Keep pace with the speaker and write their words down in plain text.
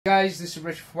Guys, this is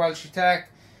Richard from WELSHYTECH.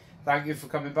 Thank you for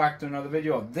coming back to another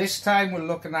video. This time we're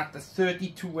looking at the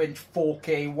 32-inch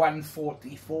 4K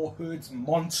 144Hz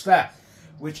monster,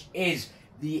 which is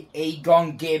the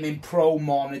AGON Gaming Pro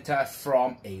monitor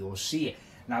from AOC.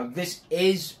 Now this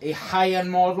is a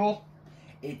high-end model.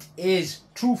 It is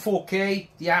true 4K.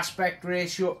 The aspect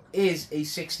ratio is a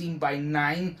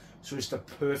 16:9, so it's the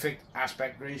perfect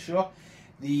aspect ratio.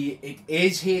 It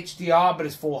is HDR, but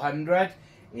it's 400.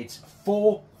 It's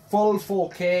full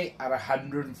 4K at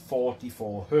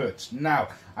 144 Hz. Now,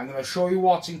 I'm going to show you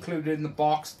what's included in the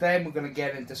box, then we're going to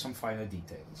get into some finer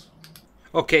details.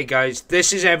 Okay guys,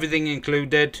 this is everything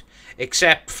included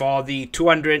except for the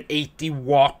 280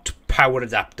 watt power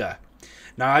adapter.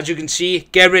 Now as you can see,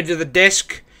 get rid of the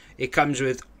disc. It comes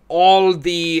with all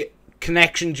the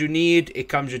connections you need. It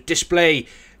comes with display,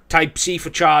 Type-C for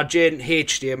charging,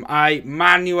 HDMI,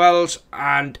 manuals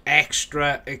and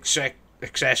extra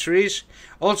accessories.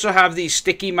 Also have these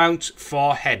sticky mounts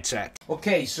for headset.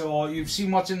 Okay, so you've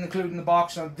seen what's included in the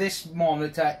box. Now this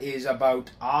monitor is about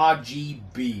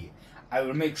RGB. I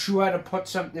will make sure to put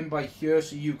something by here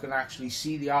so you can actually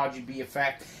see the RGB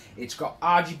effect. It's got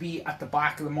RGB at the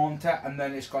back of the monitor, and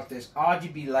then it's got this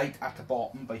RGB light at the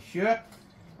bottom by here.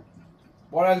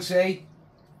 What I'll say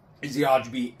is the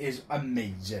RGB is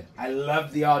amazing. I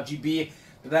love the RGB.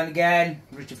 But then again,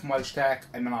 Richard from WELSHYTECH,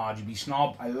 I'm an RGB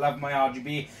snob. I love my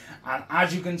RGB. And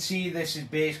as you can see, this is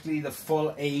basically the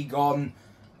full AGON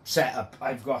setup.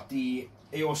 I've got the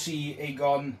AOC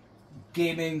AGON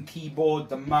gaming keyboard,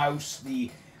 the mouse,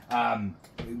 the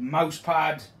mouse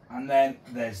pad, and then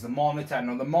there's the monitor.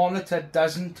 Now the monitor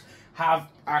doesn't have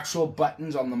actual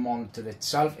buttons on the monitor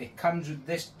itself. It comes with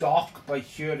this dock by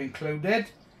here included,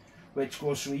 which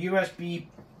goes through USB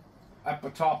up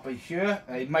the top by here,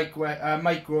 a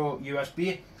micro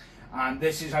USB, and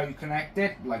this is how you connect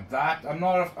it, like that. I'm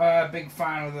not a big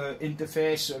fan of the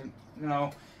interface, you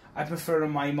know, I prefer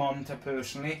my monitor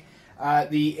personally.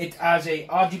 It has a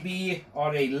RGB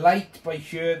or a light by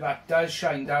here that does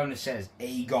shine down. It says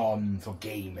AGON for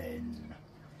gaming.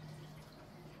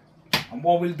 And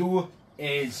what we'll do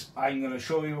is I'm going to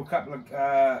show you a couple of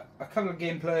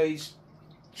gameplays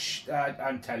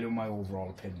and tell you my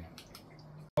overall opinion.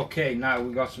 Okay, now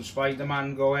we got some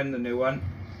Spiderman going, the new one.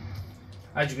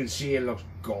 As you can see, it looks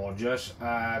gorgeous.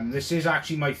 This is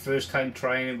actually my first time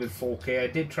trying it with 4K. I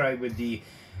did try it with the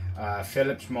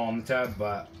Philips monitor,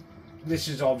 but this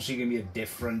is obviously going to be a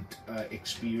different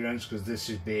experience because this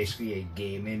is basically a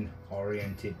gaming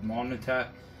oriented monitor.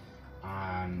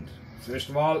 And first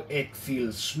of all, it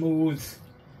feels smooth,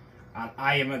 and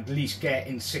I am at least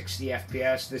getting 60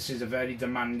 FPS. This is a very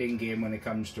demanding game when it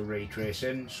comes to ray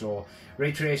tracing. So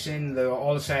ray tracing,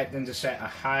 all the settings are set at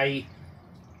high.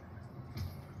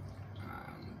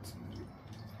 And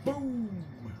boom!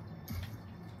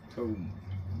 Boom.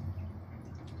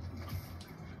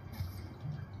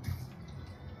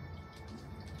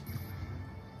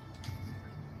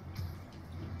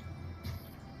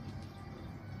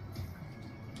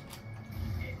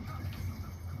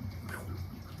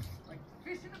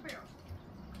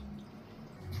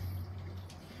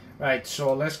 Right,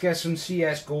 so let's get some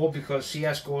CSGO, because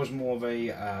CSGO is more of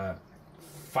a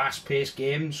fast-paced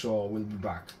game, so we'll be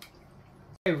back.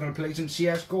 Okay, we're going to play some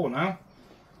CSGO now.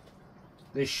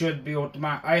 This should be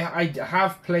automatic. I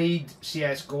have played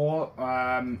CSGO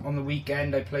on the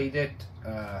weekend. I played it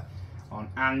on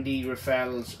Andy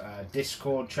Raffel's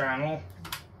Discord channel.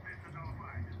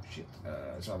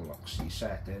 Let's have a look, see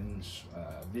settings,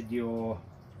 video.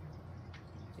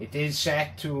 It is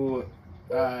set to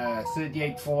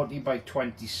 3840 by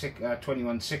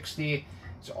 2160.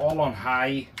 It's all on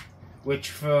high, which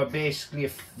for basically a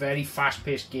very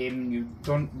fast-paced game you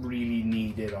don't really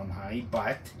need it on high,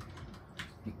 but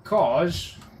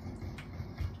because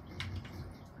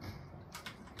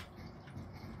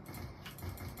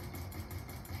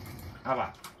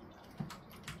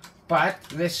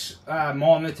this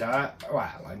monitor,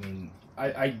 well, I mean,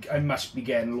 I must be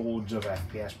getting loads of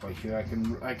FPS by here.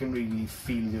 I can really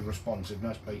feel the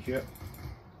responsiveness by here.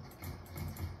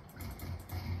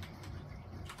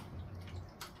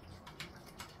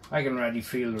 I can already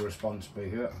feel the response by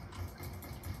here.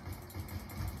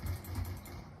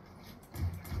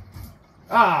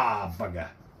 Ah, bugger.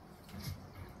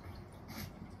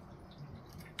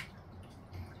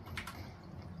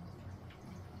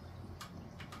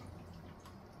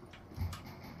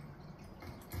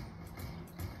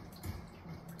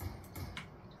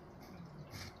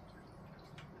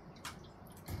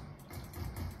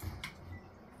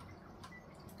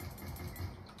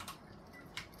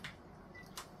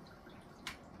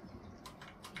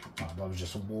 That was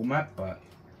just a warm up, but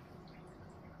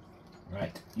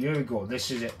right. here we go,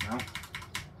 this is it now.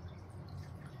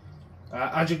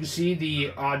 As you can see, the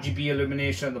RGB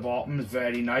illumination at the bottom is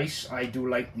very nice. I do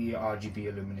like the RGB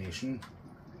illumination.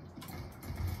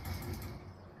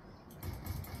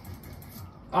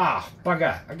 Ah,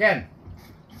 bugger, again.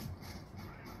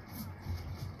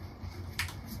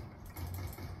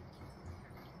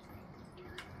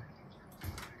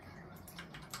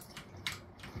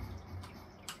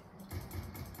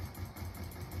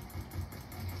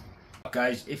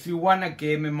 Guys, if you want a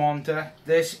gaming monitor,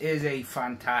 this is a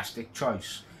fantastic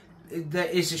choice.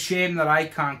 It's a shame that I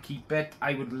can't keep it.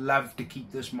 I would love to keep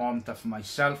this monitor for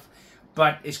myself,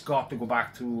 but it's got to go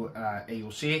back to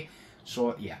AOC.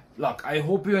 So yeah, look, I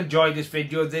hope you enjoyed this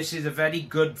video. This is a very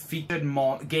good featured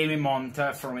gaming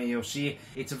monitor from AOC.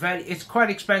 It's quite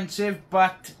expensive,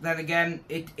 but then again,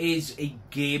 it is a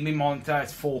gaming monitor.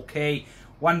 It's 4K.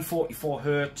 144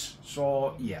 Hz.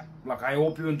 So yeah, look, I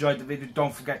hope you enjoyed the video.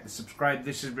 Don't forget to subscribe.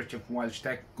 This is Richard from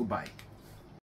WELSHYTECH. Goodbye.